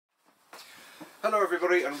Hello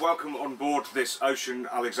everybody and welcome on board this Ocean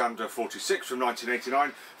Alexander 46 from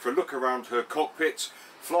 1989 for a look around her cockpit,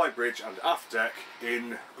 flybridge and aft deck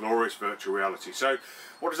in glorious virtual reality. So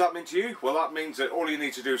what does that mean to you? Well, that means that all you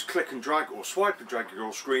need to do is click and drag or swipe and drag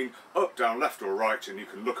your screen up, down, left or right, and you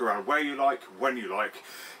can look around where you like, when you like.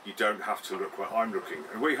 You don't have to look where I'm looking.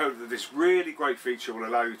 And we hope that this really great feature will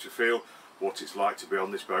allow you to feel what it's like to be on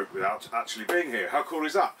this boat without actually being here. How cool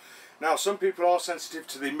is that? Now, some people are sensitive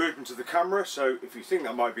to the movement of the camera, so if you think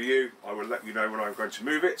that might be you, I will let you know when I'm going to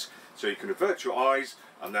move it, so you can avert your eyes,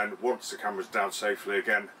 and then once the camera's down safely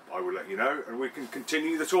again, I will let you know, and we can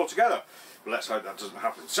continue the tour together. But let's hope that doesn't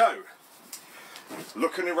happen. So,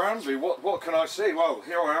 looking around me, what can I see? Well,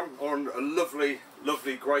 here I am on a lovely,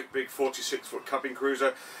 great big 46-foot cabin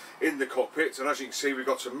cruiser in the cockpit, and as you can see, we've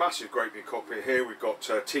got a massive, great big cockpit here. We've got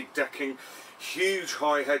teak decking, huge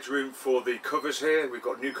high headroom for the covers here. We've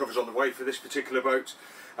got new covers on the way for this particular boat.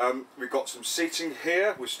 We've got some seating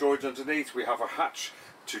here with storage underneath. We have a hatch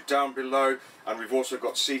to down below, and we've also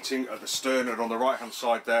got seating at the stern and on the right hand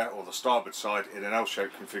side there, or the starboard side, in an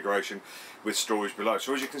L-shaped configuration with storage below.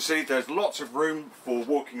 So as you can see, there's lots of room for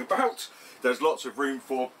walking about. There's lots of room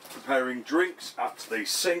for preparing drinks at the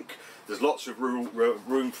sink. There's lots of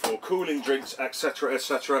room for cooling drinks, etc,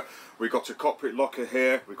 etc. We've got a cockpit locker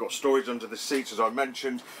here. We've got storage under the seats, as I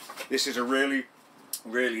mentioned. This is a really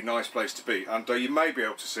nice place to be, and you may be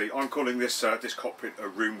able to see, I'm calling this this cockpit a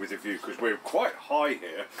room with a view, because we're quite high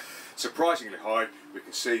here, surprisingly high. We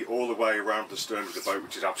can see all the way around the stern of the boat,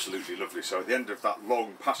 which is absolutely lovely. So at the end of that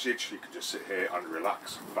long passage, you can just sit here and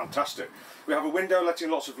relax. Fantastic. We have a window letting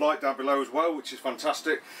lots of light down below as well, which is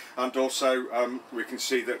fantastic, and also we can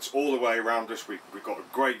see that all the way around us we've got a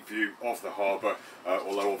great view of the harbour,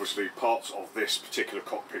 although obviously parts of this particular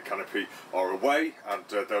cockpit canopy are away, and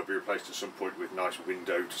they'll be replaced at some point with nice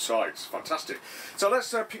windowed sides. Fantastic. So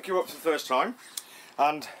let's pick you up for the first time,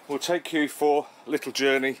 and we'll take you for a little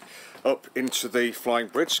journey up into the flying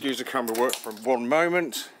bridge. Excuse the camera work for one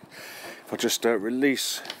moment. If I just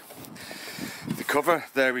release the cover,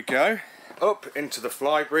 there we go. Up into the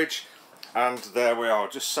fly bridge, and there we are,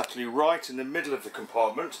 just settling right in the middle of the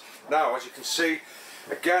compartment. Now, as you can see,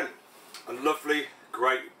 again, a lovely,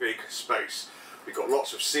 great big space. We've got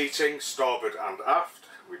lots of seating, starboard and aft.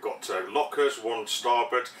 We've got lockers, one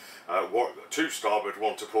starboard, two starboard,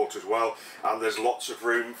 one to port as well, and there's lots of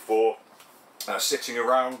room for sitting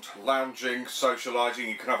around, lounging, socialising.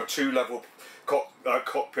 You can have a two-level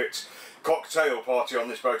cockpit cocktail party on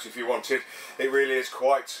this boat if you wanted. It really is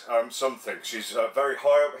quite something. She's very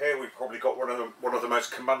high up here. We've probably got one of the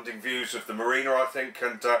most commanding views of the marina, I think,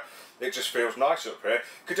 and it just feels nice up here.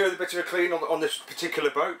 Could do with a bit of a clean on this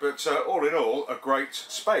particular boat, but all in all, a great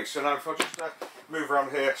space. And now if I just move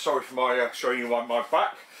around here, sorry for my showing you my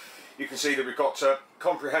back. You can see that we've got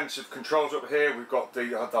comprehensive controls up here. We've got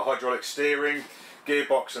the hydraulic steering,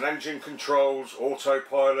 gearbox and engine controls,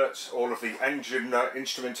 autopilot, all of the engine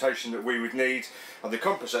instrumentation that we would need, and the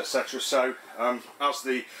compass, etc. So as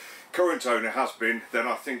the current owner has been, then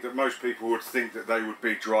I think that most people would think that they would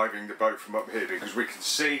be driving the boat from up here, because we can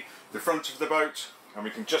see the front of the boat, and we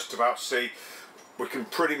can just about see, we can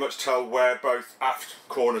pretty much tell where both aft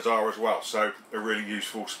corners are as well. So a really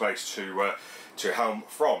useful space to helm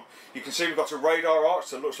from. You can see we've got a radar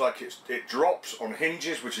arch that looks like it drops on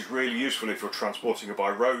hinges, which is really useful if you're transporting it by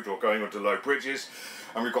road or going under low bridges.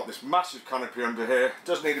 And we've got this massive canopy under here.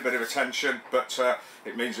 Does need a bit of attention, but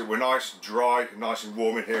it means that we're nice, dry, nice and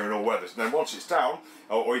warm in here in all weathers. And then once it's down,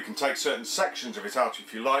 or you can take certain sections of it out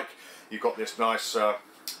if you like, you've got this nice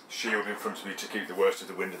shield in front of you to keep the worst of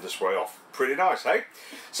the wind and the spray off. Pretty nice, hey?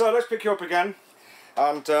 So let's pick you up again,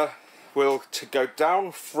 and we'll go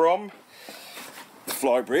down from the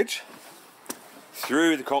fly bridge,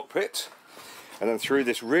 through the cockpit, and then through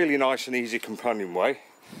this really nice and easy companionway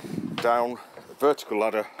down a vertical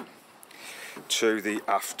ladder to the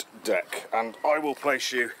aft deck, and I will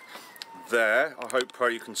place you there. I hope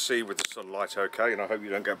you can see with the sunlight okay, and I hope you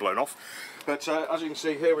don't get blown off. But as you can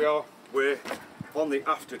see, here we're on the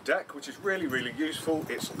after deck, which is really useful.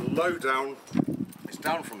 It's low down, it's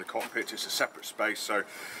down from the cockpit, it's a separate space, so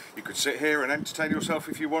you could sit here and entertain yourself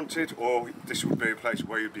if you wanted, or this would be a place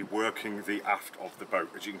where you'd be working the aft of the boat.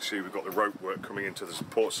 As you can see, we've got the rope work coming into the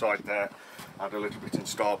port side there, and a little bit in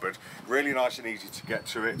starboard. Really nice and easy to get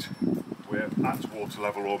to it. We're at water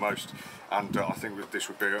level almost, and I think that this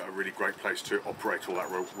would be a really great place to operate all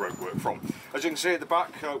that rope work from. As you can see at the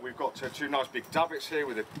back, we've got two nice big davits here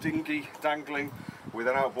with a dinghy dangling with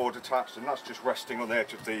an outboard attached, and that's just resting on the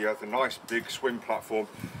edge of the nice big swim platform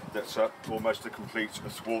that's almost the complete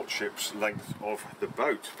athwart ship's length of the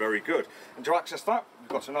boat. Very good. And to access that,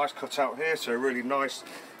 got a nice cutout here, so really nice,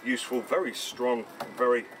 useful, very strong,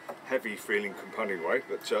 very heavy feeling companionway,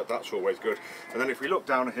 but that's always good. And then if we look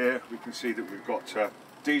down here, we can see that we've got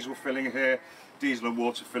diesel filling here, diesel and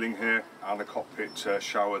water filling here, and a cockpit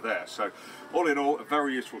shower there. So all in all, a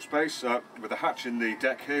very useful space with a hatch in the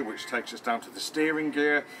deck here which takes us down to the steering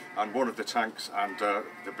gear and one of the tanks and the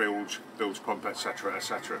bilge pump, etc,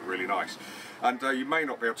 etc. Really nice. And you may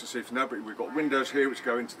not be able to see from there, but we've got windows here which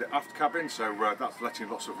go into the aft cabin, so that's letting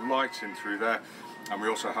lots of light in through there. And we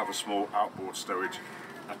also have a small outboard stowage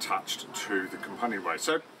attached to the companionway.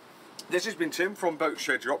 So this has been Tim from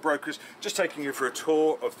Boatshed Yacht Brokers, just taking you for a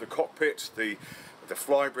tour of the cockpit, the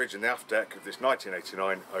flybridge and the aft deck of this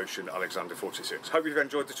 1989 Ocean Alexander 46. Hope you've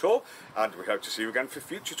enjoyed the tour, and we hope to see you again for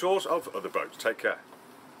future tours of other boats. Take care.